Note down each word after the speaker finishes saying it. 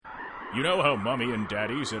You know how Mommy and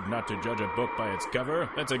Daddy said not to judge a book by its cover?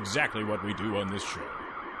 That's exactly what we do on this show.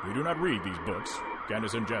 We do not read these books.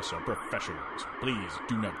 Candace and Jess are professionals. Please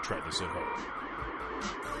do not try this at home.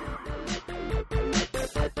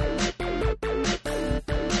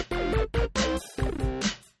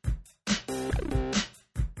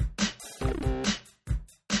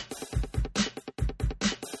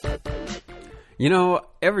 You know,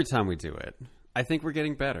 every time we do it, I think we're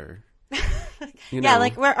getting better. Yeah,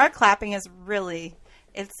 like our clapping is really,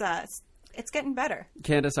 it's getting better.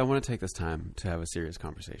 Candace, I want to take this time to have a serious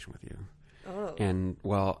conversation with you. Oh. And,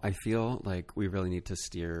 well, I feel like we really need to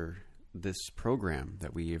steer this program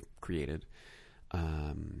that we have created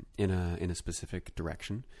in a specific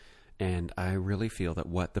direction. And I really feel that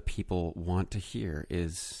what the people want to hear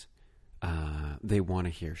is they want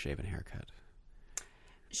to hear Shave and Haircut.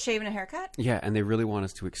 Shave and a haircut? Yeah, and they really want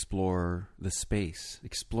us to explore the space,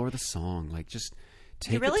 explore the song, like just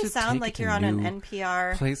take You really it to, sound take like it you're to on new an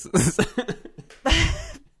NPR places.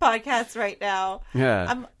 podcast right now.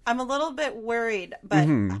 Yeah. I'm a little bit worried, but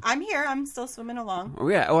I'm here. I'm still swimming along. Oh,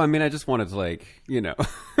 yeah. Oh, I mean, I just wanted to, like, you know,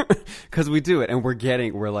 because we do it and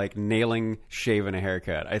we're like nailing shave and a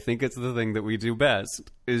haircut. I think it's the thing that we do best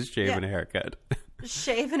is shave and a haircut.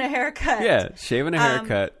 Shave and a haircut. Yeah. Shave and a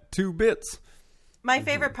haircut. 2 bits. My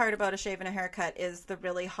favorite part about a shave and a haircut is the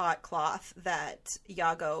really hot cloth that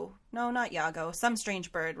some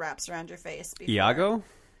strange bird wraps around your face. Before. Iago?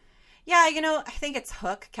 Yeah, you know, I think it's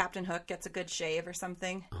Hook. Captain Hook gets a good shave or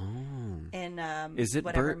something. Oh. In is it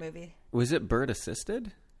whatever bird, movie. Was it bird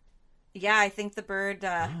assisted? Yeah, I think the bird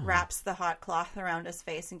wraps the hot cloth around his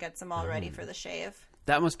face and gets him all ready for the shave.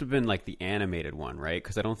 That must have been like the animated one, right?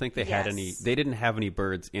 Because I don't think they had any. They didn't have any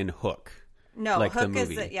birds in Hook. No, like Hook is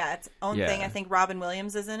its own thing. I think Robin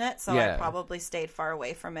Williams is in it, so I probably stayed far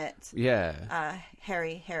away from it. Yeah.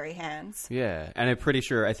 Hairy hands. Yeah, and I'm pretty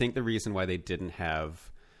sure. I think the reason why they didn't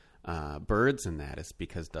have birds in that is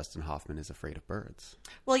because Dustin Hoffman is afraid of birds.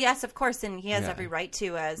 Well, yes, of course, and he has every right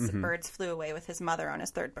to, as birds flew away with his mother on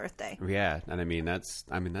his 3rd birthday. Yeah, and I mean that's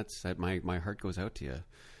my heart goes out to you.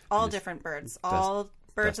 All different birds, all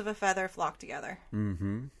birds of a feather flock together.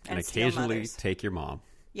 Mm-hmm. And occasionally take your mom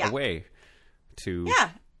away to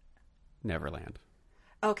Neverland.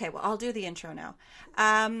 Okay, well, I'll do the intro now.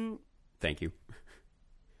 Thank you.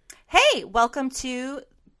 Hey, welcome to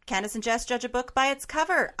Candace and Jess Judge a Book by Its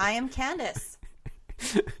Cover. I am Candace.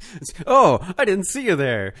 Oh, I didn't see you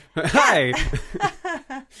there. Hi.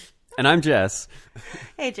 And I'm Jess.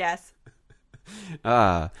 Hey, Jess.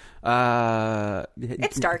 It's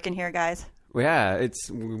dark in here, guys. Yeah,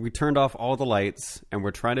 we turned off all the lights and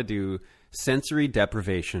we're trying to do sensory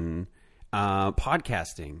deprivation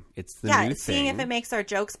podcasting. It's the new thing. Seeing if it makes our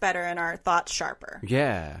jokes better and our thoughts sharper.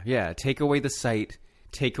 Yeah. Take away the sight.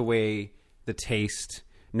 Take away the taste.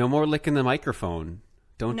 No more licking the microphone.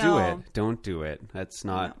 Don't do it. That's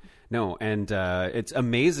not... No. And it's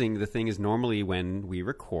amazing. The thing is, normally when we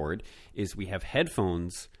record is we have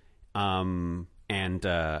headphones and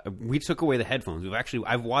we took away the headphones.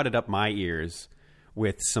 I've wadded up my ears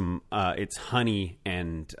with some... it's honey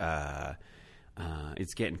and...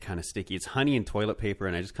 it's getting kind of sticky. It's honey and toilet paper,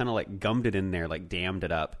 and I just kind of like gummed it in there, like dammed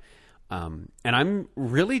it up. And I'm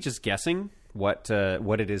really just guessing what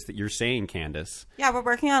it is that you're saying, Candace. Yeah, we're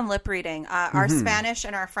working on lip reading. Our Spanish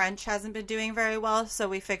and our French hasn't been doing very well, so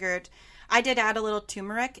we figured I did add a little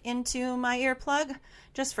turmeric into my earplug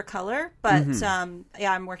just for color, but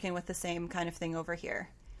I'm working with the same kind of thing over here.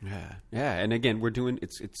 Yeah. And again, we're doing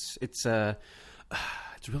it's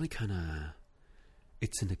really kind of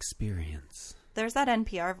it's an experience. There's that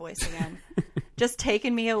NPR voice again. Just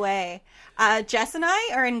taking me away. Jess and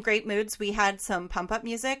I are in great moods. We had some pump-up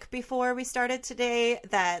music before we started today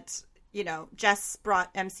that, you know, Jess brought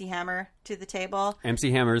MC Hammer to the table.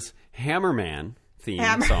 MC Hammer's Hammerman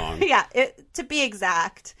theme song. Yeah, to be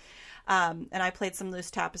exact. And I played some Loose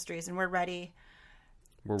Tapestries, and we're ready.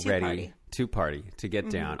 We're ready to party, to get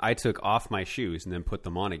down. I took off my shoes and then put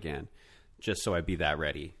them on again, just so I'd be that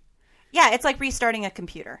ready. Yeah, it's like restarting a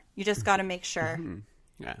computer. You just got to make sure.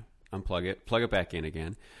 Yeah, unplug it, plug it back in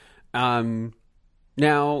again. Now,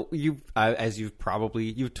 as you've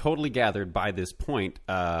totally gathered by this point,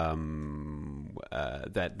 that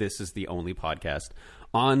this is the only podcast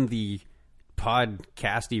on the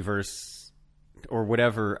Podcastiverse or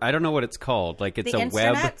whatever. I don't know what it's called. Like it's the a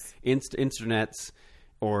web internets,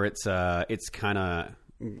 or it's kind of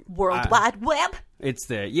World Wide Web.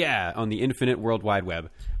 It's on the infinite World Wide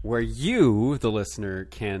Web, where you, the listener,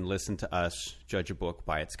 can listen to us judge a book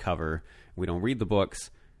by its cover. We don't read the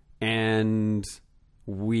books, and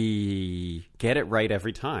we get it right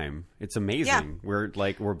every time. It's amazing.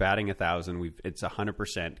 Yeah. We're batting 1,000. It's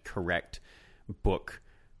 100% correct book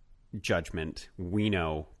judgment. We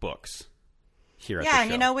know books here at the show. Yeah,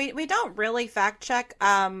 and you know, we don't really fact check.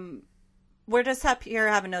 We're just up here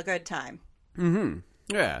having a good time. Mm-hmm.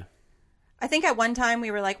 Yeah. I think at one time we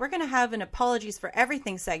were like, we're going to have an apologies for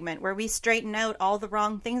everything segment where we straighten out all the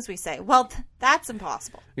wrong things we say. Well, that's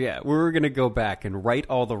impossible. Yeah, we're going to go back and right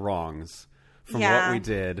all the wrongs from what we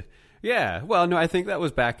did. Yeah, well, no, I think that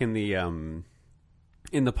was back in the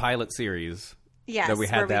pilot series. Yes, that we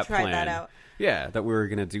had where that we tried plan. that out. Yeah, that we were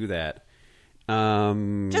going to do that.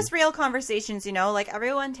 Just real conversations, you know, like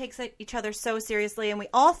everyone takes each other so seriously and we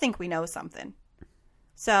all think we know something.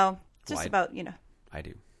 So, just about, you know. I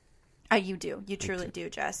do. You do. You truly do,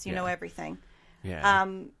 Jess. You know everything. Yeah.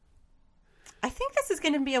 I think this is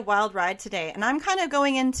going to be a wild ride today. And I'm kind of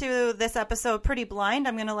going into this episode pretty blind.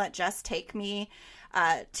 I'm going to let Jess take me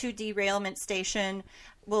to Derailment Station.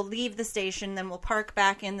 We'll leave the station, then we'll park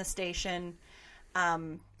back in the station.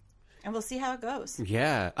 And we'll see how it goes.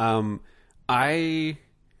 Yeah.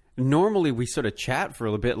 Normally we sort of chat for a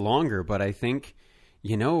little bit longer, but I think,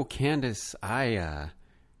 you know, Candace,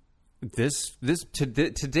 This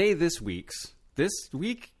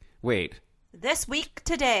week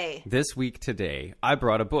today, I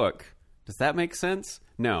brought a book. Does that make sense?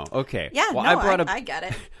 No. Okay. Yeah, well, no, I get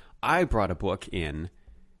it. I brought a book in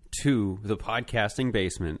to the podcasting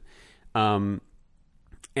basement. And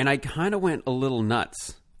I kind of went a little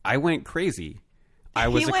nuts. I went crazy. I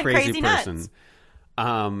was a crazy person. Nuts.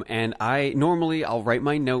 And I'll write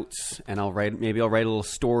my notes and I'll write a little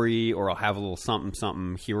story or I'll have a little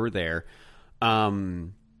something here or there.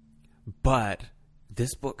 But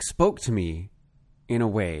this book spoke to me in a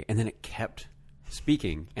way, and then it kept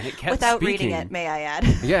speaking and it kept without speaking. reading it, may I add?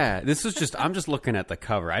 Yeah, this was I'm just looking at the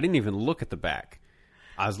cover. I didn't even look at the back.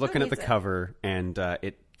 I was looking at the cover and,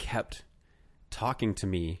 it kept talking to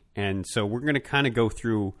me. And so we're going to kind of go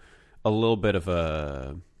through a little bit of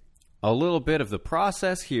the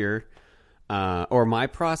process here, or my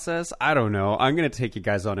process. I don't know. I'm going to take you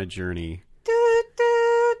guys on a journey.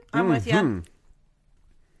 I'm with you.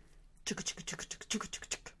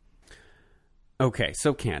 Okay,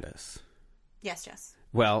 so Candace. Yes, Jess.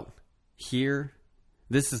 Well,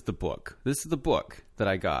 this is the book. This is the book that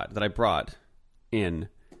I brought in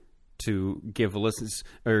to give a listen,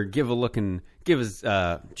 or give a look and give us,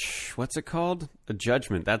 what's it called? A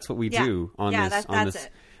judgment. That's what we do on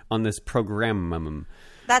this program.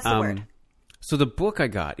 That's the word. So the book I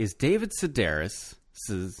got is David Sedaris's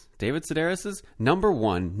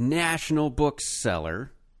 #1 national bestseller.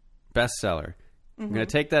 I'm going to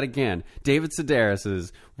take that again. David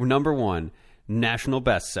Sedaris's #1 national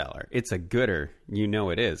bestseller. It's a gooder. You know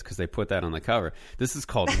it is because they put that on the cover. This is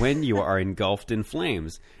called When You Are Engulfed in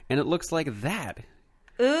Flames. And it looks like that.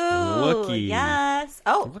 Ooh, yes.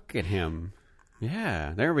 Oh. Look at him.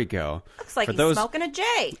 Yeah, there we go. Looks like he's smoking a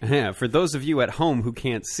J. Yeah, for those of you at home who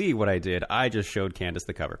can't see what I did, I just showed Candace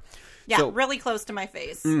the cover. Yeah, so, really close to my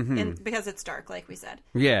face because it's dark, like we said.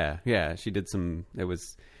 Yeah. She did some. It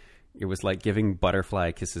was like giving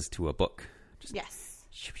butterfly kisses to a book. Yes.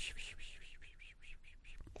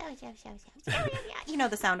 You know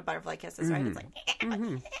the sound of butterfly kisses, right? It's like.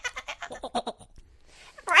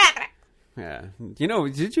 Yeah. You know?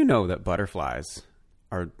 Did you know that butterflies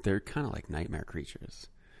they're kind of like nightmare creatures?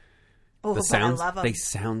 Oh, the sounds, I love them.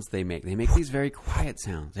 Sounds they make. They make these very quiet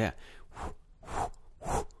sounds. Yeah.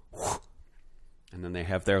 And then they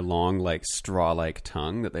have their long, like, straw-like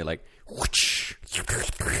tongue that they, like...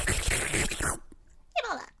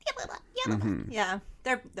 Yeah,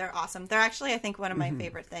 they're awesome. They're actually, I think, one of my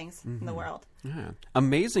favorite things in the world. Yeah.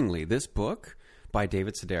 Amazingly, this book by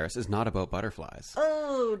David Sedaris is not about butterflies.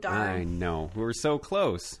 Oh, darn. I know. We were so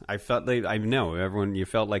close. I know. Everyone, you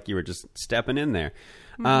felt like you were just stepping in there.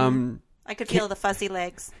 I could feel the fuzzy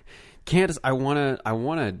legs. Candace, I want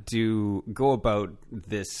to go about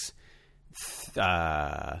this...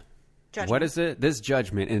 what is it? This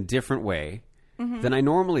judgment in a different way than I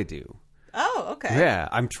normally do. Oh, okay. Yeah,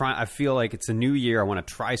 I feel like it's a new year. I want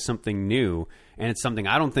to try something new, and it's something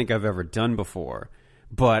I don't think I've ever done before.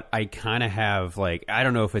 But I kind of have, like, I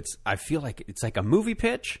don't know if I feel like it's like a movie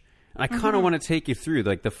pitch, and I kind of want to take you through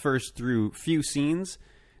like the first few scenes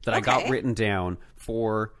that I got written down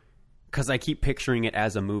because I keep picturing it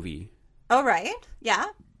as a movie. Oh, right. Yeah.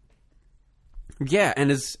 Yeah,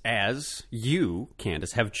 and as you,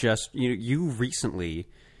 Candace, have just you recently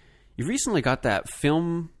got that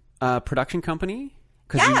film production company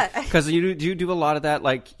because you do a lot of that,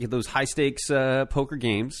 like those high stakes poker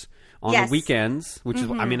games on the weekends, which is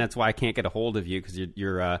I mean that's why I can't get a hold of you because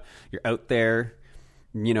you're out there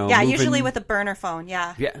Yeah, usually with a burner phone.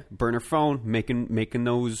 Yeah. Yeah, burner phone, making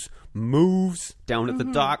those moves down at the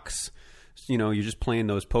docks. You're just playing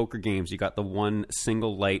those poker games. You got the one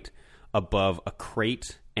single light above a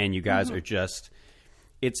crate, and you guys are just.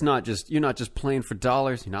 It's not just you're not just playing for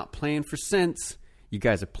dollars. You're not playing for cents. You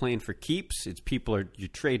guys are playing for keeps. You're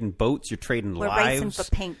trading boats. You're trading We're lives. racing for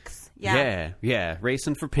pinks. Yeah,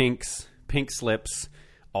 racing for pinks, pink slips,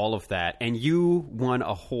 all of that, and you won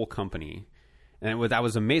a whole company. And that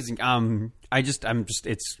was amazing.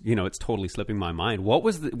 It's totally slipping my mind.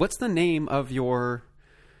 What's the name of your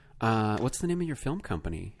film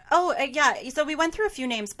company? Oh, yeah. So we went through a few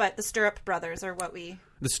names, but the Stirrup Brothers are what we.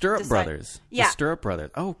 The Stirrup Brothers. Yeah. The Stirrup Brothers.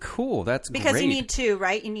 Oh, cool. That's because great. You need two,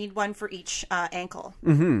 right? You need one for each ankle.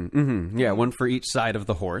 Yeah, one for each side of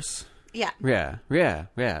the horse. Yeah. Yeah.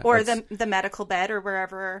 Or the medical bed, or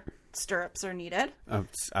wherever stirrups are needed.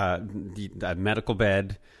 The medical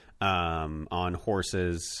bed. On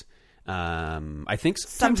horses. I think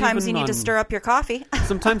sometimes you need to stir up your coffee.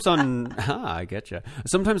 Sometimes on, I get you.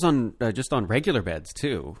 Sometimes on just on regular beds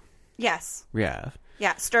too. Yes. Yeah.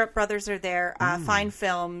 Stirrup Brothers are there. Fine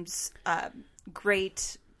films,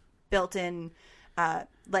 great built-in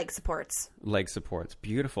leg supports.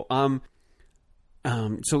 Beautiful.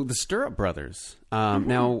 So the Stirrup Brothers.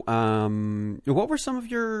 Now, what were some of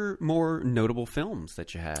your more notable films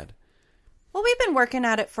that you had? Well, we've been working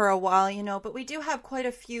at it for a while, but we do have quite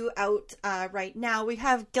a few out right now. We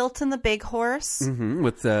have Guilt and the Big Horse.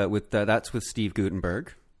 That's with Steve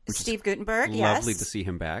Guttenberg. Steve Guttenberg, yes. Lovely to see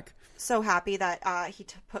him back. So happy that he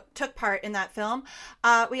took part in that film.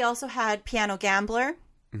 We also had Piano Gambler.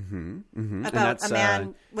 About a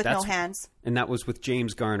man with no hands. And that was with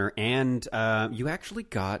James Garner. And you actually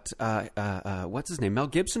got, what's his name? Mel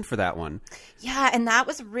Gibson for that one. Yeah, and that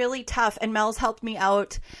was really tough. And Mel's helped me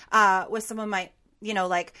out with some of my,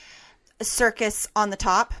 like Circus on the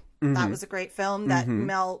Top. That was a great film that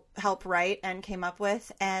Mel helped write and came up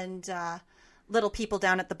with. And Little People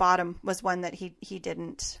Down at the Bottom was one that he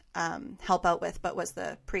didn't help out with, but was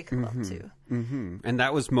the prequel to. And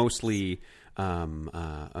that was mostly...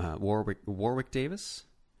 Warwick Davis?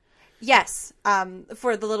 Yes.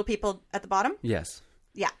 For the Little People at the Bottom? Yes.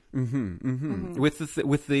 Yeah. With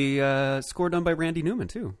the score done by Randy Newman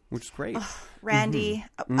too, which is great. Oh, Randy,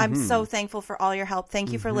 I'm so thankful for all your help.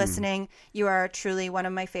 Thank you for listening. You are truly one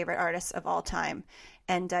of my favorite artists of all time.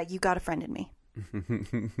 And you got a friend in me.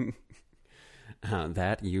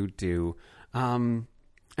 That you do. And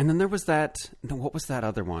then there was that, what was that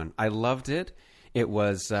other one? I loved it. It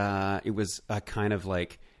was a kind of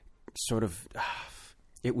like sort of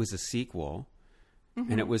it was a sequel,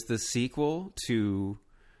 and it was the sequel to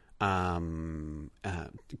it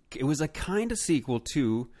was a kind of sequel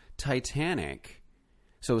to Titanic.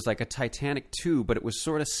 So it was like a Titanic 2, but it was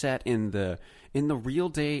sort of set in the real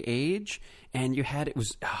day age, and it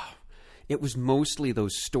was mostly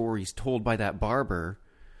those stories told by that barber.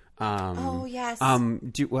 Oh yes.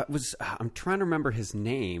 I'm trying to remember his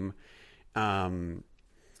name. Who's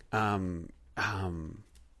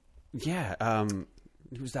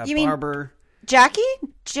that barber? Jackie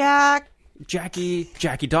Dawson.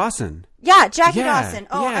 Yeah, Jackie Dawson.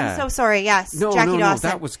 Oh, yeah. I'm so sorry. Yes, Jackie Dawson.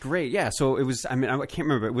 That was great. Yeah, so it was. I mean, I can't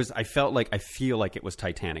remember. It was. I feel like it was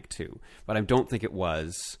Titanic 2, but I don't think it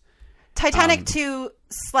was. Titanic 2,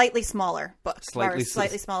 slightly smaller book, slightly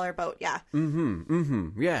smaller boat. Yeah.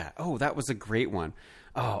 Yeah. Oh, that was a great one.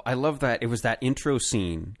 Oh, I love that. It was that intro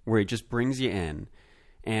scene where it just brings you in,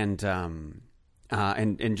 and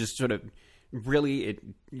just sort of really, it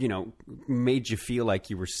made you feel like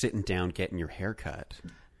you were sitting down getting your hair cut.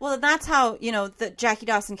 Well, that's how the Jackie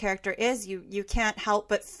Dawson character is. You can't help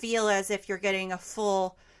but feel as if you're getting a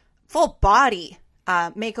full body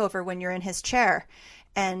makeover when you're in his chair,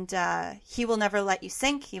 and he will never let you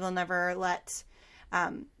sink. He will never let.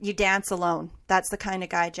 You dance alone. That's the kind of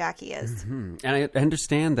guy Jackie is. And I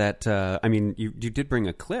understand that. You did bring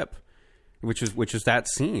a clip, which was that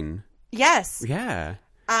scene. Yes. Yeah.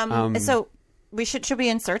 So should we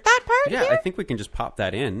insert that part? Yeah, here? I think we can just pop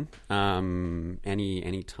that in.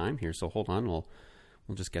 Any time here. So hold on. We'll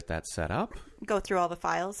just get that set up. Go through all the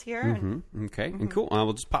files here. Okay. And cool.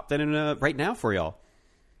 We'll just pop that in right now for y'all.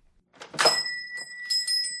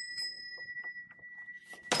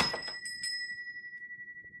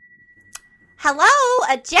 Hello,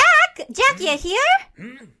 Jack? Jack, you here?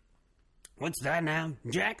 What's that now?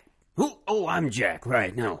 Jack? Who? Oh, I'm Jack,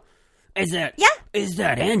 right now. Is that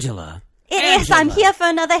Angela? It is. I'm here for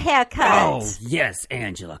another haircut. Oh, yes,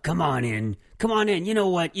 Angela. Come on in. You know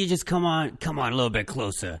what? You just come on a little bit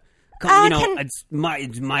closer. It's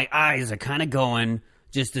my eyes are kind of going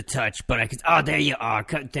just a touch, but I could. Oh, there you are.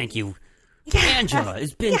 Thank you. Angela,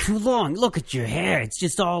 it's been too long. Look at your hair.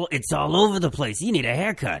 It's all over the place. You need a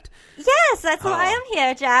haircut. Yes, that's why I'm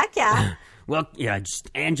here, Jack. Yeah. Well, yeah, just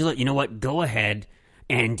Angela, you know what? Go ahead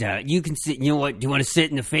and you can sit. You know what? Do you want to sit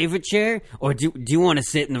in the favorite chair or do you want to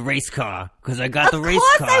sit in the race car? Because I got the race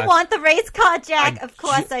car. Of course I want the race car, Jack. Of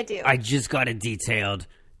course I do. I just got it detailed.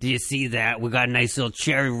 Do you see that? We got a nice little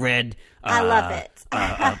cherry red. I love it.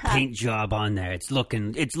 Paint job on there. It's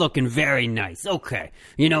looking very nice. Okay.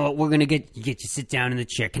 You know what? We're gonna get you sit down in the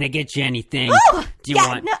chair. Can I get you anything? Ooh, do you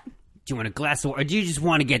want a glass of water, or do you just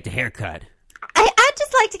want to get the haircut? I'd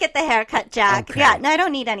just like to get the haircut, Jack. Okay. Yeah, no, I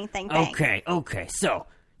don't need anything. Thanks. Okay. So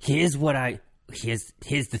here's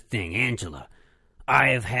the thing, Angela. I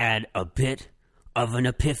have had a bit of an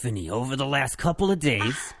epiphany over the last couple of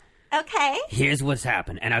days. Okay. Here's what's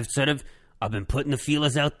happened, and I've been putting the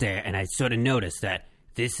feelers out there, and I sort of noticed that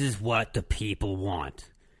this is what the people want.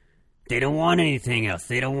 They don't want anything else.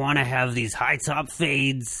 They don't want to have these high top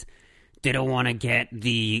fades. They don't want to get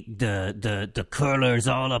the curlers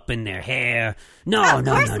all up in their hair. No.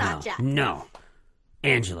 Jack. No.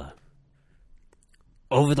 Angela,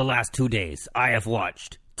 over the last 2 days, I have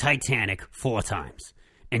watched Titanic 4 times.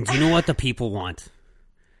 And do you know what the people want?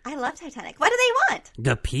 I love Titanic. What do they want?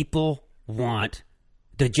 The people want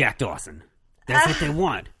the Jack Dawson. That's what they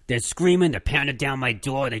want. They're screaming. They're pounding down my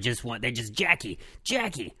door. Jackie,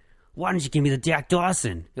 why don't you give me the Jack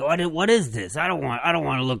Dawson? What is this? I don't want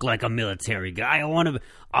to look like a military guy. I want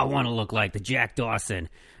to look like the Jack Dawson.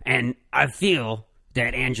 And I feel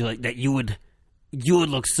that, Angela, that you would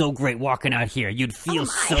look so great walking out here. You'd feel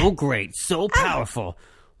so great, so powerful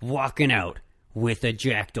walking out with a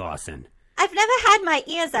Jack Dawson. I've never had my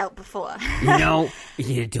ears out before. You know,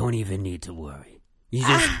 you don't even need to worry.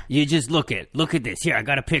 You just look at this. Here, I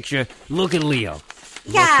got a picture. Look at Leo.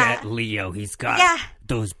 Yeah. Look at Leo. He's got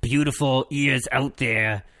those beautiful ears out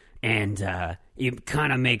there, and it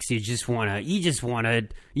kind of makes you just wanna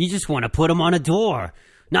put him on a door.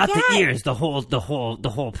 Not the ears, the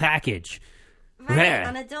whole package. Right,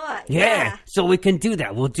 on a door. Yeah, so we can do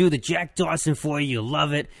that. We'll do the Jack Dawson for you. You'll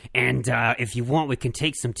love it. And if you want, we can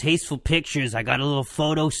take some tasteful pictures. I got a little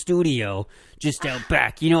photo studio just out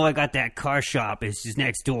back. You know, I got that car shop. It's just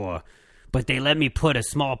next door. But they let me put a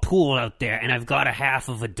small pool out there, and I've got a half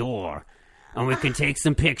of a door. And we can take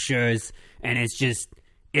some pictures, and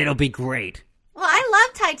it'll be great. Well, I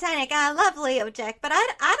love Titanic. I love Leo, Jack, but I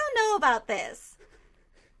don't know about this.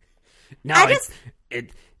 No,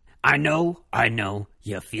 I know,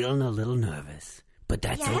 you're feeling a little nervous, but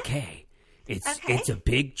that's okay. It's a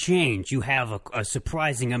big change. You have a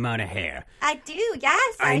surprising amount of hair. I do,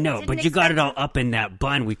 yes. I know, but you got it all up in that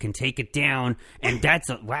bun. We can take it down, and that's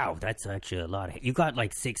actually a lot of hair. You got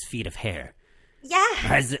like 6 feet of hair. Yeah.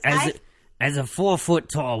 As a 4 foot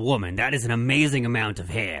tall woman, that is an amazing amount of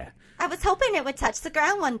hair. I was hoping it would touch the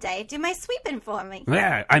ground one day. Do my sweeping for me.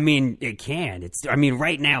 Yeah, I mean, it can.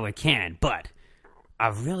 Right now it can, but I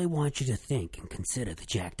really want you to think and consider the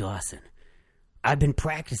Jack Dawson. I've been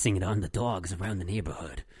practicing it on the dogs around the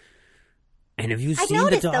neighborhood. And have you seen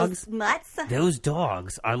the dogs? Those mutts. Those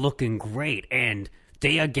dogs are looking great, and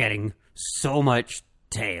they are getting so much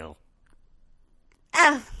tail.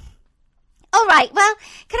 Oh. All right, well,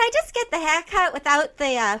 could I just get the haircut without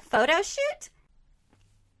the photo shoot?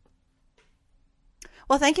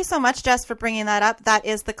 Well, thank you so much, Jess, for bringing that up. That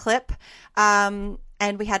is the clip, and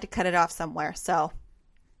we had to cut it off somewhere, so...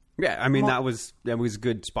 Yeah, I mean, that was a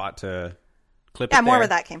good spot to clip it more there. where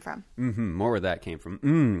that came from. Mm-hmm, more where that came from.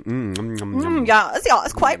 Yeah,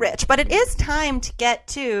 it's quite rich. But it is time to get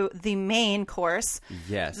to the main course.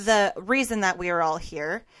 Yes. The reason that we are all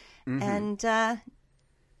here. Mm-hmm. And,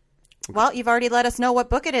 well, you've already let us know what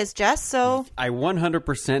book it is, Jess, so... I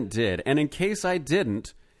 100% did. And in case I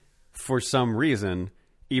didn't, for some reason...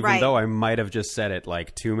 Even though I might have just said it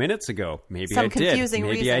like 2 minutes ago. Maybe I did.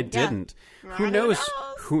 Maybe I didn't. Yeah. Who knows?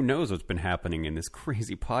 Who knows what's been happening in this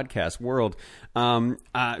crazy podcast world?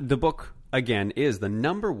 The book, again, is the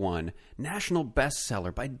 #1 national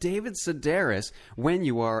bestseller by David Sedaris, When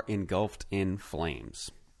You Are Engulfed in Flames.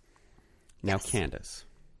 Now, Candace,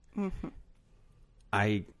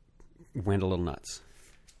 I went a little nuts.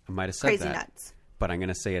 I might have said crazy that. Nuts. But I'm going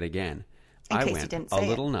to say it again. I went a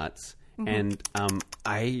little nuts. And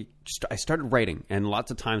I started writing, and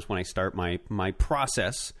lots of times when I start my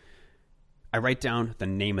process, I write down the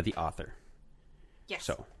name of the author.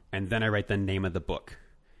 Yes. And then I write the name of the book.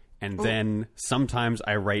 And then sometimes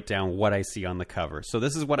I write down what I see on the cover. So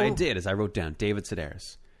this is what I did, is I wrote down David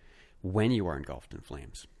Sedaris, When You Are Engulfed in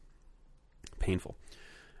Flames. Painful.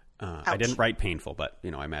 I didn't write painful, but,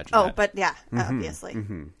 I imagine that. But yeah, obviously.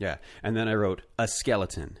 Yeah. And then I wrote A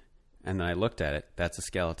Skeleton, And then I looked at it. That's a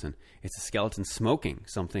skeleton. It's a skeleton smoking.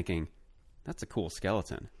 So I'm thinking, that's a cool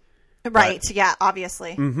skeleton. Right. Yeah,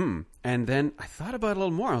 obviously. Mm-hmm. And then I thought about it a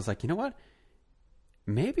little more. I was like, you know what?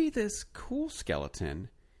 Maybe this cool skeleton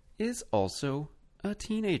is also a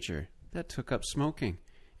teenager that took up smoking.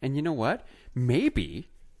 And you know what? Maybe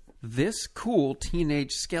this cool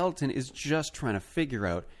teenage skeleton is just trying to figure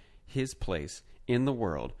out his place in the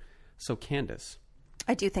world. So, Candace,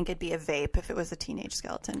 I do think it'd be a vape if it was a teenage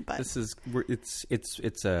skeleton, but this is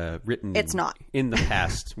it's written. It's not in the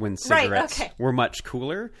past when Right, cigarettes okay. were much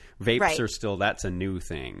cooler. Vapes Right. are still that's a new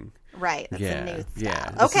thing. right. That's a new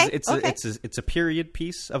Yeah. style. Okay. It's a period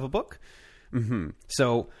piece of a book. Mm-hmm.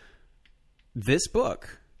 So this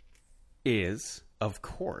book is, of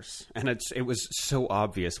course, and it was so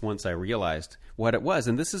obvious once I realized what it was.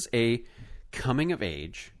 And this is a coming of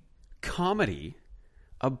age comedy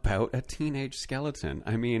about a teenage skeleton.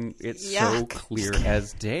 I mean, it's so Yuck. clear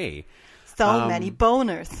as day. So many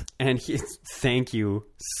boners. And thank you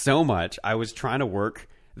so much. I was trying to work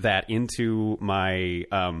that into my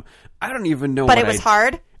I don't even know But what it was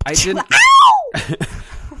hard. I didn't Ow!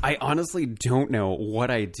 I honestly don't know what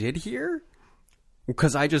I did here,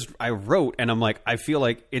 because I wrote and I'm like, I feel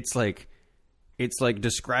like it's like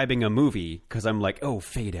describing a movie, because I'm like, oh,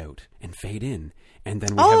 fade out and fade in, and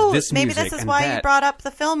then we have this maybe music this is and why that. you brought up the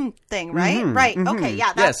film thing, right? Right. Okay.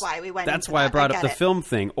 Yeah, that's Yes, why we went. That's into why I that. brought up get the it. film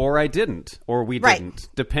thing, or I didn't, or we Right. didn't,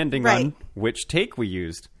 depending Right. on which take we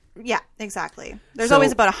used. Yeah, exactly. There's So-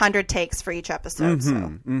 always about 100 takes for each episode. So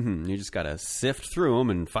Mm-hmm. You just gotta sift through them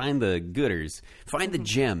and find the gooders, find the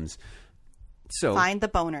gems. So find the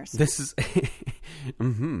boners. this is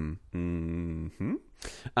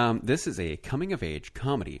this is a coming of age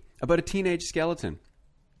comedy about a teenage skeleton,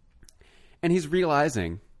 and he's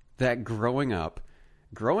realizing that growing up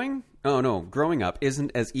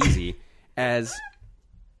isn't as easy as.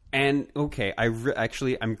 And okay, I realized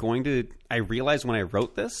when I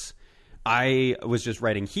wrote this, I was just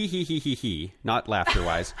writing he, not laughter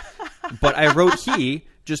wise, but I wrote he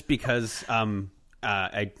just because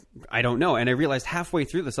I don't know, and I realized halfway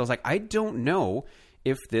through this I was like, I don't know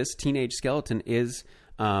if this teenage skeleton is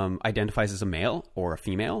identifies as a male or a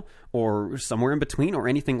female or somewhere in between or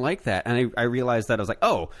anything like that, and I realized that I was like,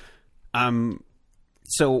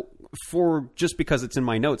 so for just because it's in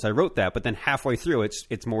my notes, I wrote that, but then halfway through,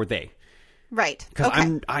 it's more they, Right. because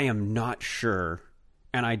Okay. I am not sure,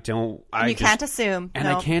 and I don't. You can't assume. and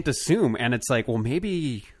No. I can't assume, and it's like, well,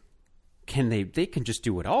 maybe they can just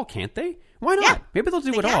do it all, can't they? Why not? Yeah, Maybe they'll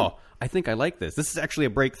do it can. all. I think I like this. This is actually a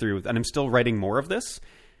breakthrough, and I'm still writing more of this.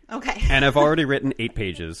 Okay. And I've already written 8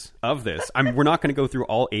 pages of this. We're not going to go through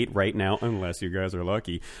all 8 right now, unless you guys are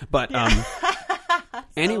lucky. But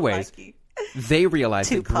anyways. lucky. They realize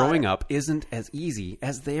that Two-part. growing up isn't as easy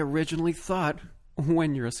as they originally thought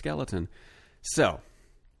when you're a skeleton. So,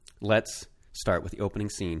 let's start with the opening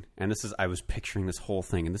scene. And I was picturing this whole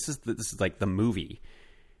thing, and this is like the movie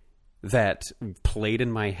that played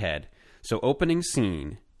in my head. So, opening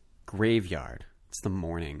scene, graveyard. It's the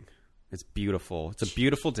morning. It's beautiful. It's a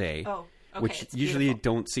beautiful day. Oh, okay, which it's usually you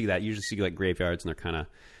beautiful. don't see that. You usually see like graveyards, and they're kind of.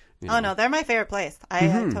 Oh no, they're my favorite place. I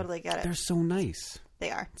totally get it. They're so nice.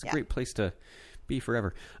 They are. It's a great place to be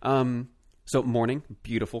forever. So morning,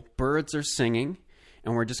 beautiful. Birds are singing,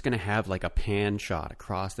 and we're just going to have like a pan shot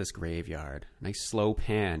across this graveyard. Nice slow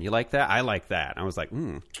pan. You like that? I like that. I was like,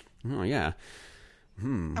 oh yeah.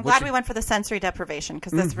 I'm glad we went for the sensory deprivation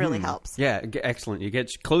because this really helps. Yeah, excellent. You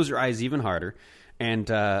close your eyes even harder. And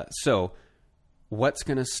so what's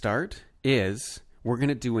going to start is we're going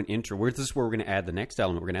to do an intro. This is where we're going to add the next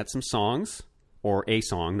element. We're going to add some songs, or a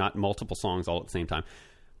song, not multiple songs all at the same time.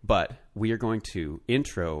 But we are going to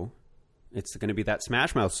intro. It's going to be that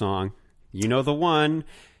Smash Mouth song. You know the one.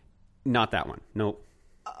 Not that one. No.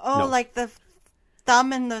 Oh, No. like the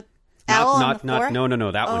thumb and the L on the floor?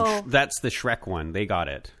 No. That Oh. one. That's the Shrek one. They got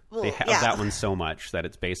it. They Well, have yeah. that one so much that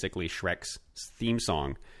it's basically Shrek's theme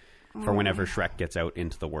song for whenever Shrek gets out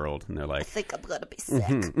into the world, and they're I like, think I'm gonna be sick.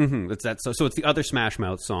 It's that. So it's the other Smash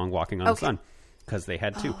Mouth song, "Walking on the Okay. Sun," because they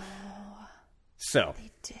had 2. So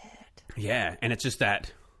Did. yeah, and it's just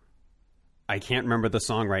that I can't remember the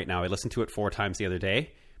song right now. I listened to it 4 times the other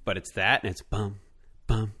day, but it's that, and it's bum,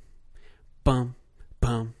 bum, bum,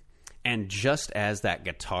 bum, and just as that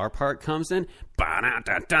guitar part comes in,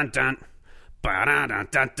 ba-da-dun-dun-dun,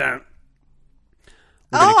 ba-da-dun-dun-dun.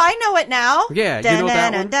 Oh, I know it now. Yeah, you know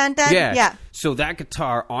that one? Dun, dun, dun. Yeah. So that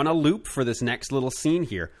guitar on a loop for this next little scene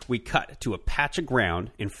here, we cut to a patch of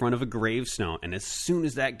ground in front of a gravestone, and as soon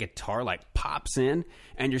as that guitar like pops in,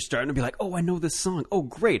 and you're starting to be like, oh, I know this song. Oh,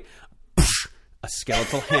 great. A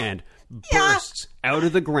skeletal hand Yeah. bursts out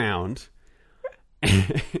of the ground,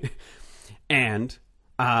 and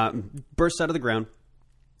bursts out of the ground.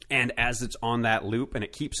 And as it's on that loop, and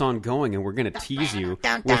it keeps on going, and we're going to tease you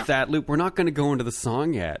with that loop. We're not going to go into the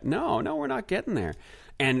song yet. No, we're not getting there.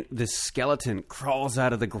 And this skeleton crawls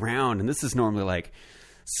out of the ground, and this is normally like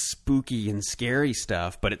spooky and scary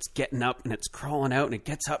stuff, but it's getting up, and it's crawling out, and it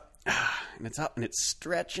gets up, and it's up, and it's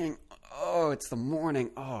stretching. Oh, it's the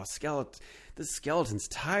morning. Oh, this skeleton's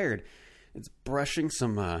tired. It's brushing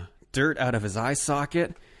some dirt out of their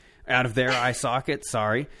eye socket,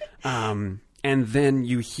 sorry. And then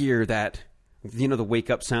you hear that, the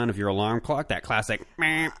wake up sound of your alarm clock, that classic.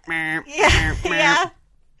 Yeah.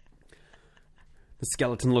 The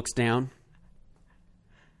skeleton looks down,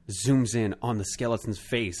 zooms in on the skeleton's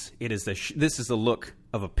face. This is the look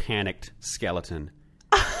of a panicked skeleton.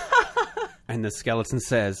 And the skeleton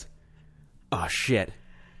says, "Oh shit,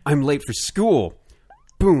 I'm late for school."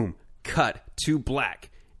 Boom, cut to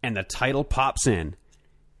black, and the title pops in.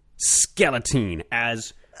 Skeletine,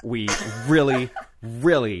 as we really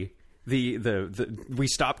we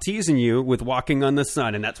stop teasing you with Walking on the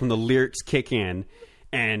Sun, and that's when the lyrics kick in,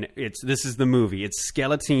 and this is the movie. It's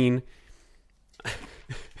Skeletine.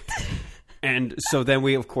 And so then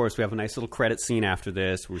we have a nice little credit scene after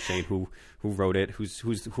this. We're saying who wrote it, who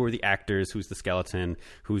are the actors, who's the skeleton,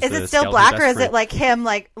 who's is the it still black, or is it like him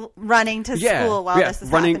running to school while this is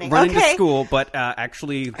happening? Running to school, but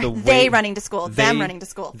actually running to school, them running to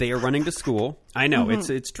school. They are running to school. I know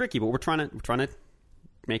it's tricky, but we're trying to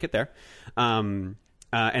make it there.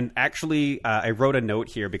 And actually, I wrote a note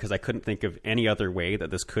here because I couldn't think of any other way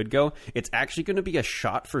that this could go. It's actually going to be a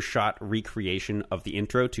shot-for-shot recreation of the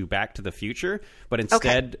intro to Back to the Future, but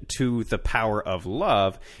instead to The Power of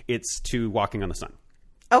Love, it's to Walking on the Sun.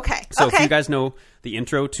 Okay. So if you guys know the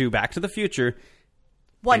intro to Back to the Future...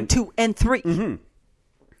 1, 2, and 3. Mm-hmm.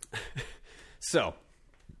 So,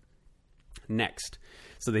 next.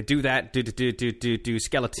 So they do that.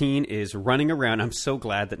 Skeletine is running around. I'm so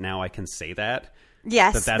glad that now I can say that.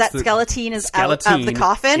 Yes, that Skeletine is out of the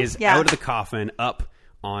coffin. Out of the coffin, up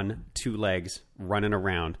on two legs, running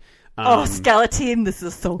around. Skeletine, this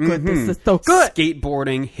is so good. This is so good.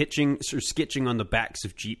 Skateboarding, hitching, or skitching on the backs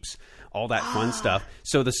of Jeeps, all that fun stuff.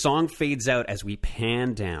 So the song fades out as we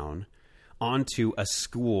pan down onto a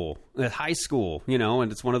high school,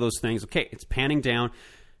 and it's one of those things. Okay, it's panning down.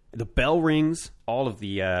 The bell rings. All of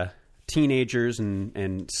the teenagers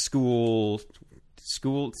and school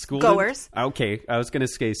goers. Okay, I was going to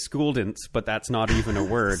say schooldents, but that's not even a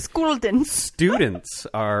word. Schooldents. Students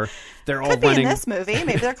they're all Could running. Be in this movie.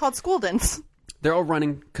 Maybe they're called schooldents. They're all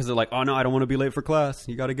running because they're like, "Oh no, I don't want to be late for class.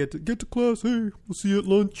 You got to get to class. Hey, we'll see you at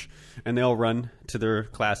lunch." And they all run to their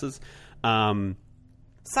classes. Some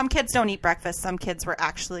kids don't eat breakfast. Some kids were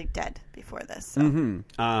actually dead before this.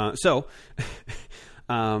 So.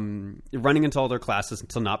 Running into all their classes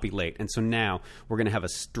to not be late. And so now we're going to have a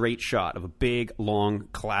straight shot of a big, long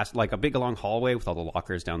class, like a big, long hallway with all the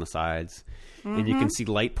lockers down the sides. Mm-hmm. And you can see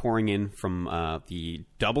light pouring in from the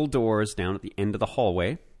double doors down at the end of the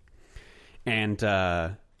hallway. And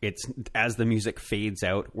it's as the music fades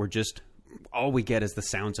out, all we get is the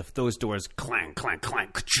sounds of those doors clang, clang,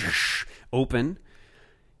 clang, open.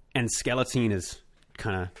 And Skeletine is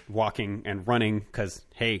kind of walking and running because,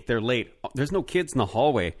 hey, they're late. There's no kids in the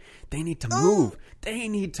hallway. They need to move. They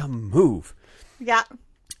need to move. Yeah.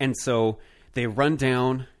 And so they run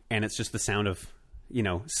down, and it's just the sound of,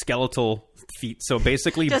 skeletal feet. So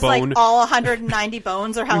basically just bone. Like all 190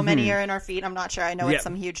 bones, or how many are in our feet. I'm not sure. I know it's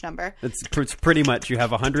some huge number. It's pretty much, you have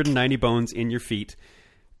 190 bones in your feet,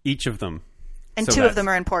 each of them. And two of them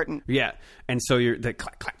are important. Yeah. And so you're the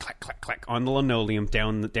clack, clack, clack, clack, clack on the linoleum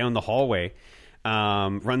down the hallway.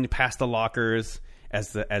 Run past the lockers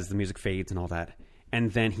as the music fades and all that,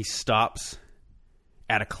 and then he stops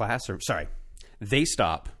at a classroom. Sorry, they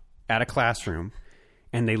stop at a classroom,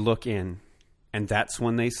 and they look in, and that's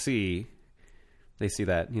when they see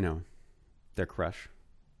that their crush.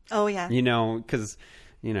 Oh yeah, because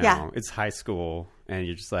it's high school, and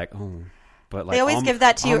you're just like, oh, but like they always give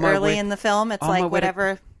that to you early in the film. It's like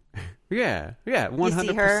whatever. Yeah,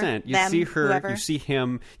 100%. You see her, whoever. You see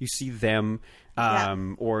him, you see them.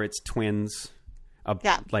 Or it's twins,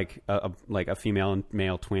 like a female and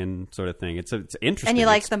male twin sort of thing. It's interesting, and you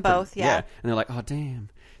like them both, yeah. And they're like, oh damn,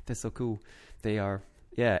 they're so cool. They are,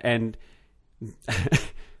 yeah. And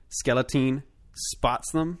Skeletine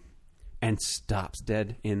spots them and stops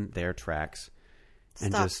dead in their tracks,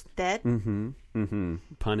 and dead. Pun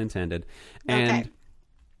intended. And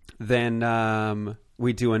then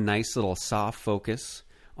we do a nice little soft focus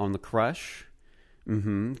on the crush.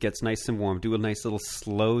 Gets nice and warm. Do a nice little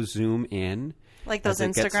slow zoom in. Like those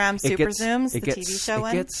as Instagram super zooms, the TV show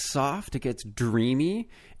It gets soft, it gets dreamy,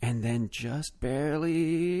 and then just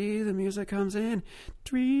barely the music comes in.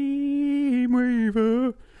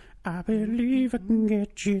 Dreamweaver, I believe I can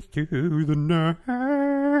get you through the night.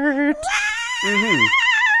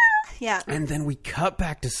 Yeah. And then we cut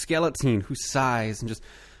back to Skeleton, who sighs and just...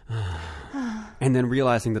 and then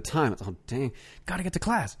realizing the time, it's, oh, dang, gotta get to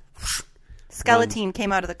class. Skeleton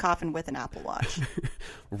came out of the coffin with an Apple Watch.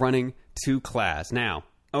 Running to class. Now,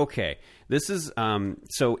 okay, this is...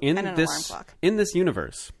 so in this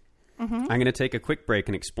universe, I'm going to take a quick break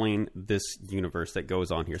and explain this universe that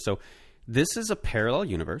goes on here. So this is a parallel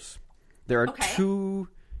universe. There are two...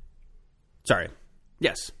 Sorry.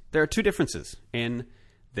 Yes, there are two differences in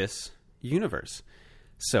this universe.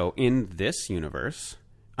 So in this universe,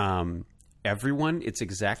 everyone, it's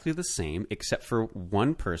exactly the same, except for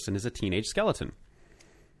one person is a teenage skeleton.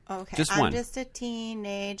 Okay, just I'm one. just a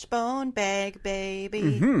teenage bone bag baby.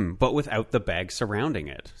 Mm-hmm, but without the bag surrounding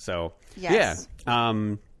it. So, yes.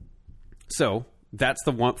 Yeah. So that's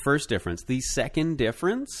the first difference. The second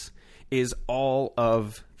difference is all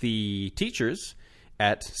of the teachers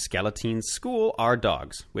at Skeleton's school are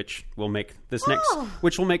dogs, which will make this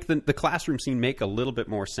which will make the classroom scene make a little bit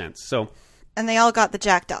more sense. So, and they all got the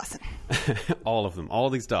Jack Dawson. all of them, all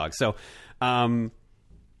of these dogs. So, we're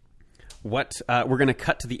going to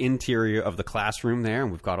cut to the interior of the classroom there,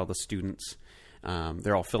 and we've got all the students.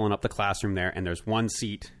 They're all filling up the classroom there, and there's one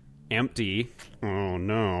seat empty. Oh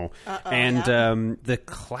no! And the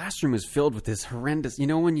classroom is filled with this horrendous. You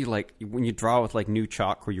know when you draw with like new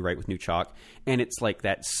chalk, where you write with new chalk, and it's like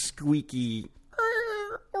that squeaky.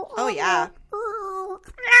 Oh yeah.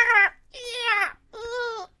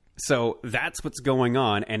 So that's what's going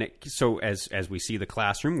on, and so as we see the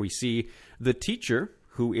classroom, we see the teacher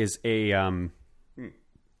who is a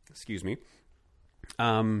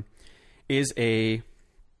is a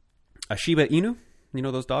Shiba Inu. You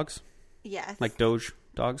know those dogs? Yes. Like Doge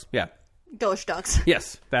dogs? Yeah. Doge dogs.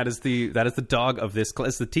 Yes, that is the dog of this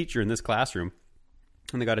class, the teacher in this classroom.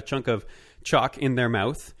 And they got a chunk of chalk in their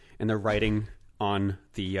mouth, and they're writing on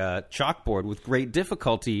the chalkboard with great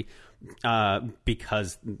difficulty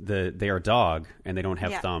because they are dog and they don't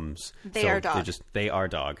have thumbs. They are dog. They are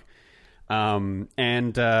dog. So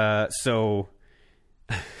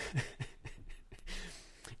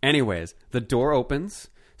anyways, the door opens.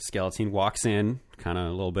 Skeleton walks in, kind of a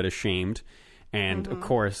little bit ashamed. And, of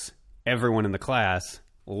course, everyone in the class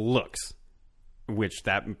looks.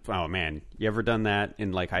 Oh, man. You ever done that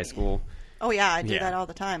in, like, high school? Oh, yeah. I do that all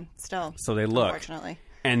the time still. So they look. Unfortunately.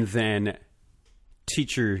 And then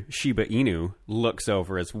teacher Shiba Inu looks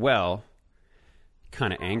over as well,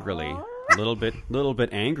 kind of angrily. A little bit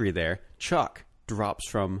angry there. Chalk drops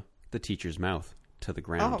from the teacher's mouth to the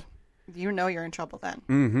ground. Oh, you know you're in trouble then.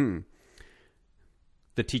 Mm-hmm.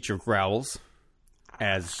 The teacher growls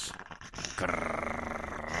as...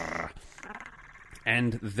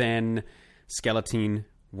 And then Skeleton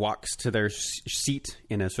walks to their seat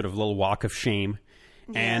in a sort of little walk of shame.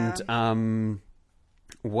 Yeah. And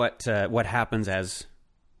what happens as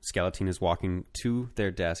Skeleton is walking to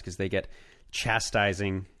their desk is they get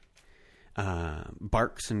chastising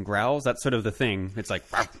barks and growls. That's sort of the thing. It's like...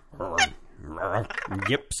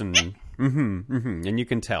 yips and... And you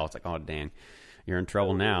can tell. It's like, oh, dang. You're in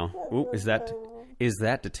trouble now. Ooh, is that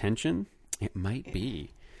detention? It might be.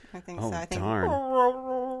 I think so. I think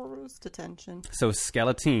darn. It's detention. So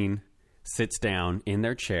Skeleton sits down in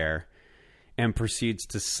their chair and proceeds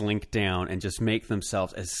to slink down and just make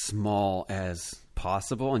themselves as small as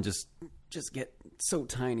possible and just get so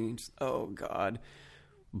tiny. Just, oh, God.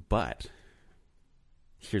 But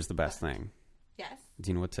here's the best thing. Yes. Do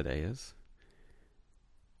you know what today is?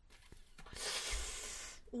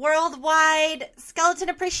 Worldwide Skeleton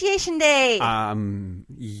Appreciation Day.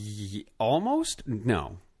 Almost?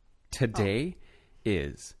 No. Today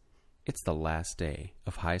it's the last day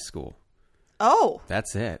of high school. Oh.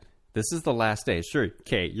 That's it. This is the last day. Sure,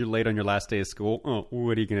 okay, you're late on your last day of school. Oh,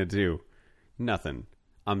 what are you going to do? Nothing.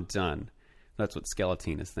 I'm done. That's what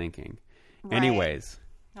Skeleton is thinking. Right. Anyways.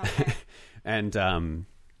 Okay. And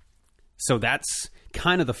so that's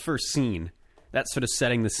kind of the first scene. That's sort of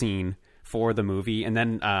setting the scene for the movie, and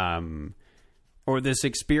then or this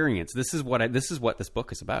experience. This is what this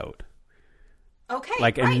book is about. Okay,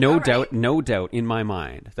 like, and no doubt in my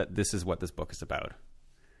mind that this is what this book is about.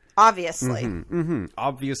 Obviously,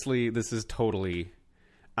 obviously, this is totally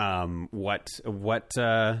what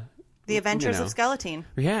the Adventures of Skeleton.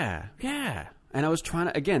 Yeah. And I was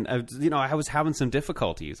trying to I was having some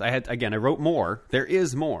difficulties. I wrote more. There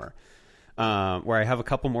is more, where I have a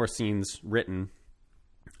couple more scenes written.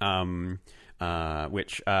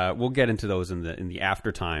 which we'll get into those in the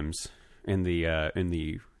after times in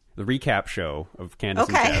the recap show of Candace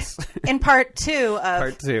and Jess. In part 2 of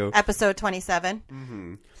Part 2. episode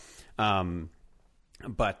 27.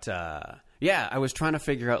 But yeah, I was trying to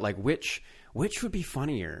figure out like which would be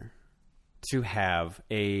funnier to have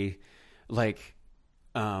a like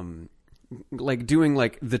doing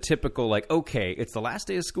like the typical like, okay, it's the last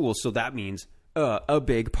day of school, so that means a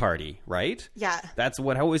big party, right? Yeah. That's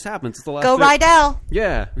what always happens. It's the last Go day. Rydell.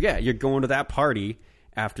 Yeah, you're going to that party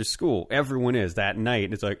after school. Everyone is that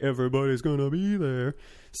night. It's like everybody's gonna be there.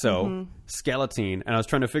 So Skeleton, and I was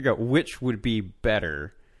trying to figure out which would be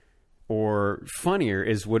better or funnier.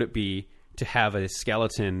 Would it be to have a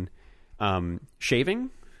skeleton shaving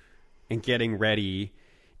and getting ready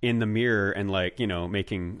in the mirror and like, you know,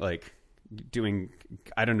 making like doing,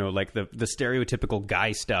 I don't know, like the stereotypical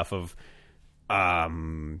guy stuff of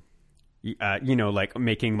you know, like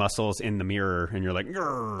making muscles in the mirror and you're like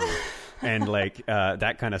and like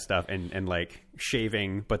that kind of stuff, and like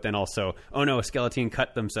shaving, but then also, oh no, a skeleton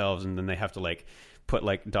cut themselves and then they have to like put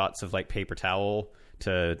like dots of like paper towel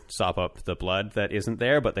to sop up the blood that isn't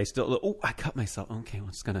there, but they still, oh, I cut myself. Okay, I'm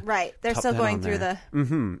just gonna They're still going through the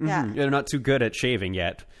yeah. They're not too good at shaving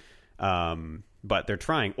yet, but they're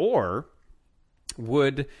trying. Or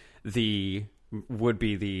would be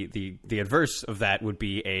the adverse of that would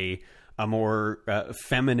be a more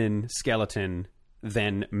feminine skeleton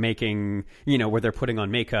than making, you know, where they're putting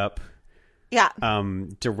on makeup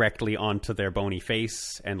directly onto their bony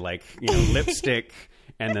face and like, you know, lipstick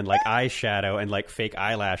and then like eyeshadow and like fake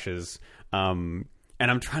eyelashes. And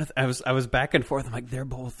I'm trying to I was back and forth. I'm like, they're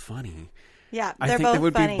both funny. Yeah, I think both they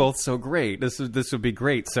would funny. be both so great. This would be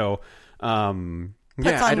great. So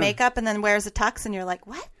puts on makeup and then wears a tux and you're like,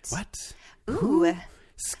 what? Ooh.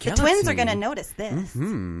 The twins are going to notice this.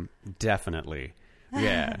 Definitely.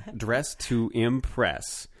 Yeah. Dress to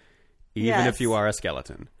impress, even if you are a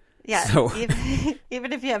skeleton. Yeah. So.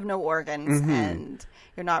 even if you have no organs and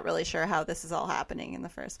you're not really sure how this is all happening in the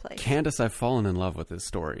first place. Candace, I've fallen in love with this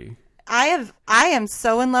story. I am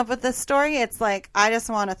so in love with this story. It's like I just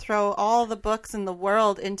want to throw all the books in the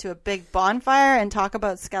world into a big bonfire and talk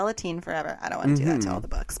about Skeleton forever. I don't want to do that to all the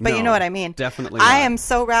books, but you know what I mean. Definitely I not. am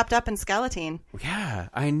so wrapped up in Skeleton. Yeah,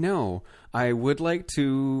 I know. I would like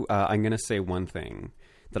to. I'm going to say one thing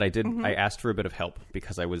that I did. I asked for a bit of help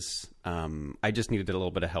because I was. I just needed a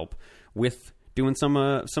little bit of help with doing some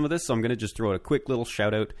of this. So I'm going to just throw out a quick little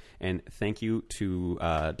shout out and thank you to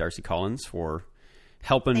Darcy Collins for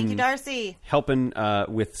helping. Thank you, Darcy. Helping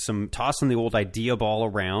with some tossing the old idea ball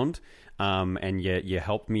around, and you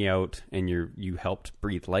helped me out, and you helped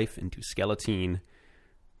breathe life into Skeleton.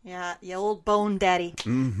 Yeah, you old Bone Daddy.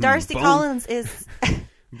 Darcy Collins is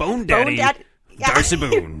Bone Daddy. Yeah. Darcy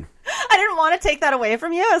Boone. I didn't want to take that away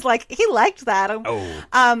from you. I was like, he liked that.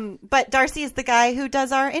 But Darcy is the guy who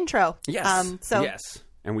does our intro. Yes. So yes,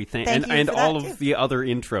 and we thank you and for all that, of the other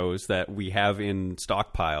intros that we have in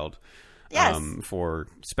stockpiled. Yes. For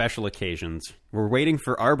special occasions. We're waiting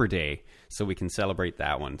for Arbor Day so we can celebrate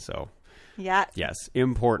that one. So yeah. yes,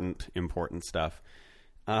 important stuff.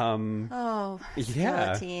 Yeah.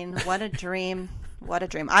 Yeah. Skeleton. What a dream. What a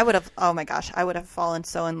dream. I would have fallen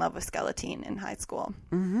so in love with Skeleton in high school.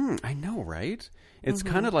 I know, right? It's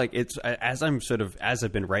kind of like, it's as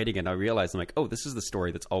I've been writing it, I realize I'm like, oh, this is the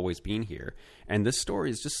story that's always been here. And this story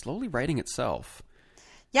is just slowly writing itself.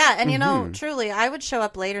 Yeah, and you know, truly, I would show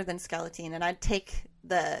up later than Skeleton, and I'd take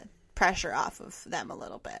the pressure off of them a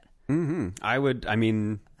little bit.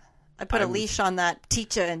 I'd put a leash on that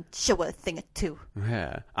teacher and show a thing or two.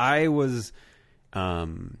 Yeah, I was, I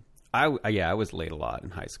was late a lot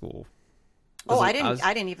in high school. I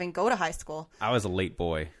didn't even go to high school. I was a late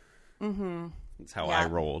boy. That's how I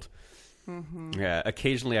rolled. Yeah,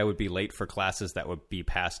 occasionally I would be late for classes that would be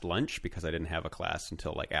past lunch because I didn't have a class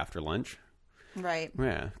until like after lunch. Right.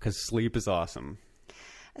 Yeah, because sleep is awesome.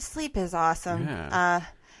 Sleep is awesome. Yeah.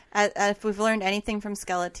 If we've learned anything from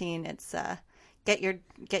Skeleton, it's get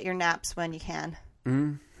your naps when you can.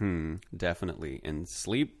 Definitely. And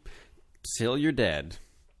sleep till you're dead.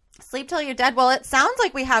 Sleep till you're dead. Well, it sounds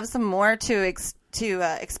like we have some more to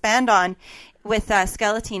expand on with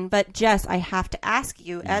Skeleton, but Jess, I have to ask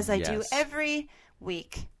you, as I do every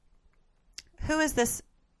week, who is this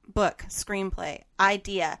book, screenplay,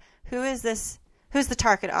 idea? Who's the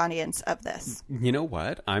target audience of this? You know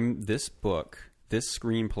what? This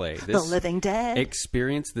screenplay, The Living Dead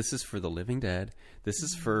experience. This is for the living dead. This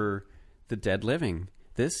is for the dead living.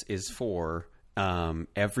 This is for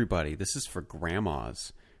everybody. This is for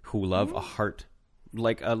grandmas who love a heart,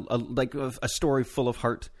 like a story full of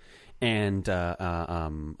heart, and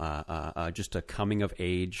just a coming of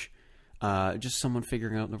age just someone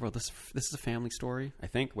figuring out in the world. This is a family story, I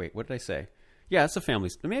think. Wait, what did I say? Yeah, it's a family.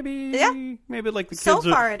 Maybe like the kids. So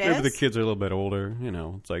far, maybe the kids are a little bit older. You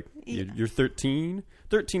know, it's like you're 13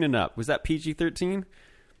 and up. Was that PG-13?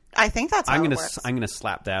 I think that's how it works. I'm gonna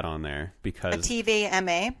slap that on there because a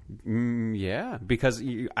TVMA. Yeah, because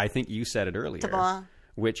I think you said it earlier, Ta-ba.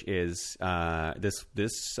 which is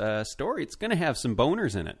this story. It's gonna have some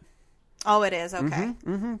boners in it. Oh, it is. Okay.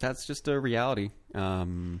 That's just a reality.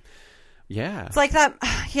 Yeah. It's like that,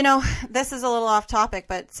 you know, this is a little off topic,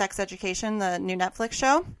 but Sex Education, the new Netflix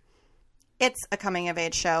show, it's a coming of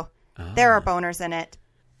age show. There are boners in it.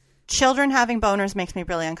 Children having boners makes me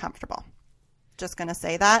really uncomfortable. Just going to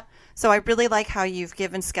say that. So I really like how you've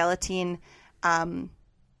given Skeletine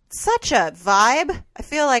such a vibe. I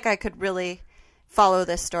feel like I could really follow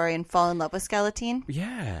this story and fall in love with Skeletine.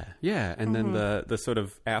 Yeah. And then the sort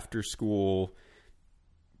of after school,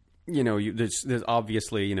 you know, there's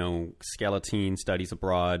obviously, you know, Skeletine studies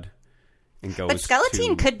abroad and goes. But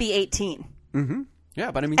Skeletine could be 18. Mm-hmm.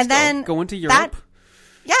 Yeah, but I mean, and then going to Europe.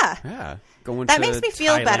 Yeah. Going that to makes me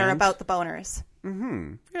feel Thailand. better about the boners.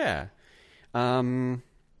 Mm-hmm. Yeah.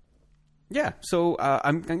 Yeah. So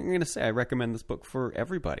I'm going to say I recommend this book for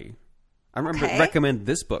everybody. Recommend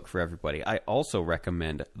this book for everybody. I also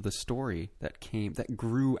recommend the story that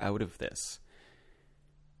grew out of this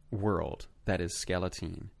world that is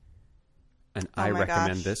Skeletine. And I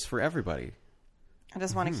recommend this for everybody. I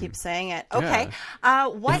just want to keep saying it. Okay. Yeah.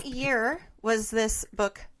 What year was this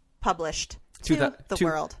book published to the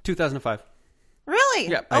world? 2005. Really?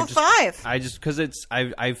 Yeah. 05. Because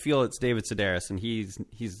I feel it's David Sedaris, and he's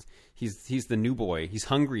the new boy. He's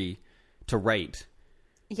hungry to write.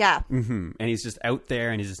 Yeah. Mm-hmm. And he's just out there,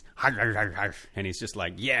 and he's just and he's just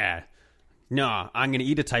like, yeah. No, I'm going to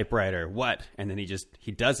eat a typewriter. What? And then he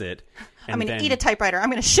does it. And I'm going to eat a typewriter. I'm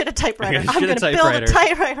going to shit a typewriter. I'm going to build a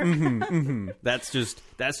typewriter. That's just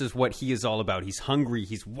what he is all about. He's hungry.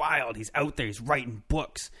 He's wild. He's out there. He's writing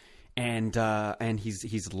books, and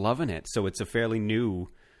he's loving it. So it's a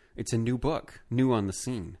new book, new on the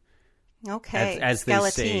scene. Okay. As they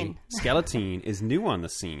say, Skeletine is new on the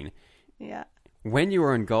scene. Yeah. When You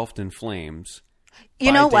Are Engulfed in Flames.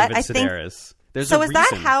 You know what? David Sedaris. There's so a is reason.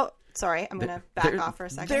 that how? Sorry, I'm going to back off for a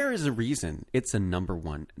second. There is a reason it's a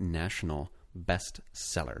 #1 national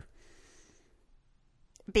bestseller.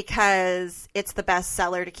 Because it's the best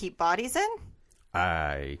seller to keep bodies in?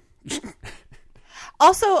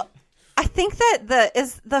 Also, I think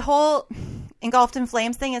that the whole Engulfed in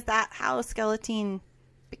Flames thing, is that how Skeletine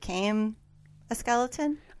became a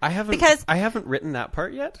skeleton? I haven't written that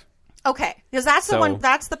part yet. Okay, because that's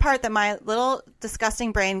the part that my little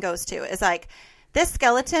disgusting brain goes to, is like, this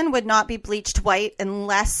skeleton would not be bleached white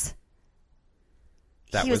unless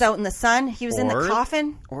he was out in the sun. He was in the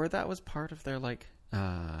coffin. Or that was part of their like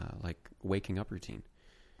waking up routine.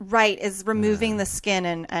 Right, is removing the skin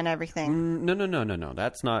and everything. No.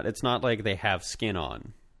 That's not. It's not like they have skin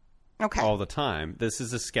on. Okay. All the time. This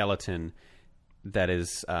is a skeleton that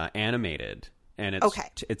is animated, and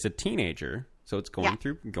it's a teenager, so it's going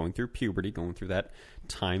through puberty, going through that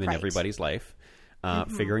time in everybody's life.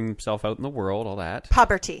 Figuring himself out in the world, all that.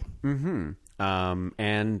 Puberty. Mm-hmm.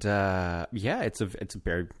 It's a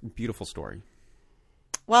very beautiful story.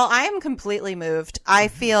 Well, I am completely moved. I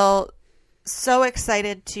feel so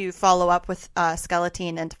excited to follow up with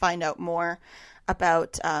Skeletine and to find out more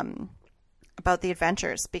about the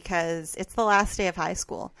adventures, because it's the last day of high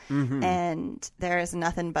school, and there is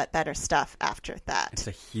nothing but better stuff after that. That's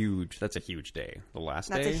a huge day. The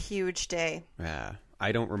last day? That's a huge day. Yeah.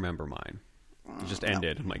 I don't remember mine. It just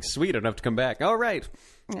ended. I'm like, sweet, I don't have to come back. All right.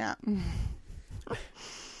 Yeah.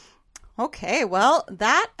 Okay, well,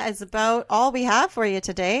 that is about all we have for you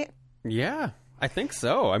today. Yeah, I think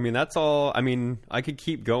so. I mean, that's all. I mean, I could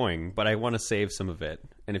keep going, but I want to save some of it.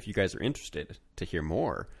 And if you guys are interested to hear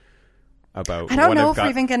more about, I don't know if we're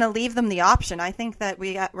even going to leave them the option. I think that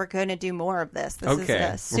we're going to do more of this. This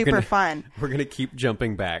is super fun. We're going to keep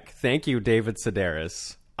jumping back. Thank you, David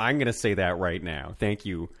Sedaris. I'm going to say that right now. Thank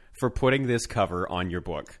you for putting this cover on your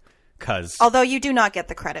book. Although you do not get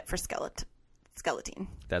the credit for Skeletine.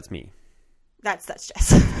 That's me. That's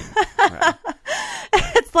Jess. Right.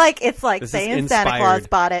 It's like this saying Santa Claus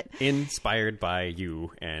bought it. Inspired by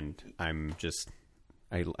you, and I'm just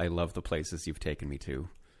I love the places you've taken me to.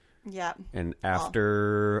 Yeah. And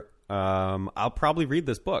after I'll probably read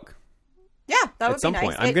this book. Yeah, that would be nice.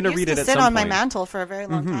 Point. I'm going to read it at some point. It used to sit on my mantle for a very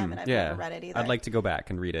long time, and I've never read it either. I'd like to go back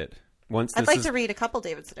and read it. I'd like to read a couple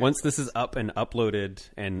David Sedaris. Once this is up and uploaded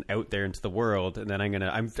and out there into the world, and then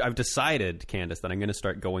I've decided, Candace, that I'm gonna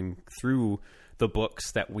start going through the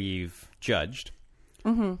books that we've judged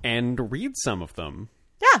and read some of them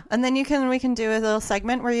Yeah, and then we can do a little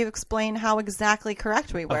segment where you explain how exactly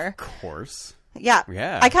correct we were. Of course. Yeah.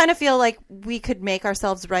 Yeah. I kind of feel like we could make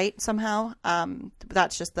ourselves right somehow.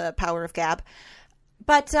 That's just the power of gab.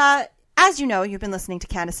 But as you know, you've been listening to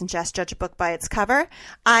Candace and Jess judge a book by its cover.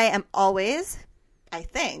 I am always, I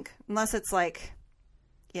think, unless it's like,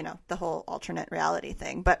 you know, the whole alternate reality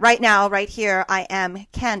thing. But right now, right here, I am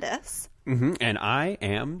Candace. Mm-hmm. And I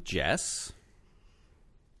am Jess.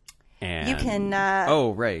 And You can...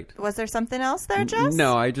 oh, right. Was there something else there, Jess?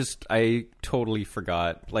 No, I totally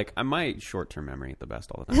forgot. Like, my short-term memory at the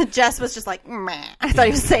best all the time. Jess was just like, meh. I thought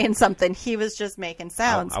he was saying something. He was just making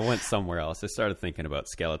sounds. I went somewhere else. I started thinking about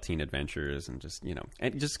Skeletine Adventures and just, you know,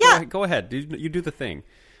 and just Yeah. go ahead. You do the thing.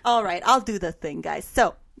 All right, I'll do the thing, guys.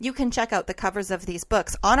 So you can check out the covers of these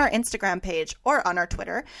books on our Instagram page or on our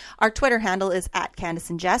Twitter. Our Twitter handle is @Candace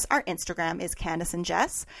and Jess. Our Instagram is Candace and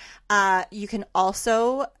Jess. You can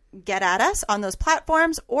also get at us on those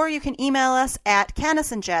platforms, or you can email us at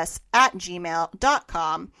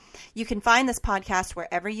candaceandjess@gmail.com. You can find this podcast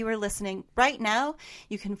wherever you are listening right now.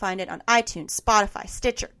 You can find it on iTunes, Spotify,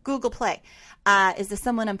 Stitcher, Google Play. Is there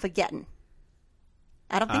someone I'm forgetting?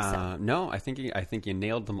 I don't think so. No, I think you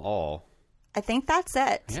nailed them all. I think that's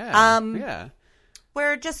it. Yeah. Yeah.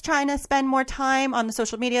 We're just trying to spend more time on the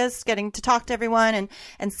social medias, getting to talk to everyone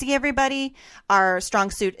and see everybody. Our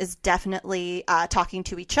strong suit is definitely talking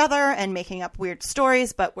to each other and making up weird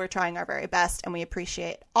stories, but we're trying our very best, and we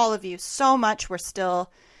appreciate all of you so much. We're still,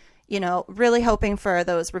 you know, really hoping for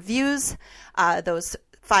those reviews, those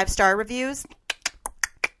 5-star reviews.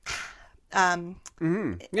 Yeah.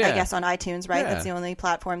 I guess on iTunes, right? Yeah. That's the only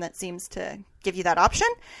platform that seems to give you that option.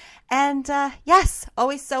 And yes,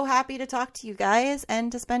 always so happy to talk to you guys and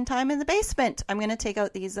to spend time in the basement. I'm going to take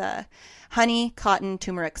out these honey, cotton,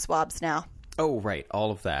 turmeric swabs now. Oh, right.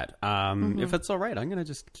 All of that. If it's all right, I'm going to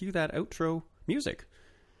just cue that outro music.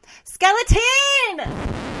 Skeleton!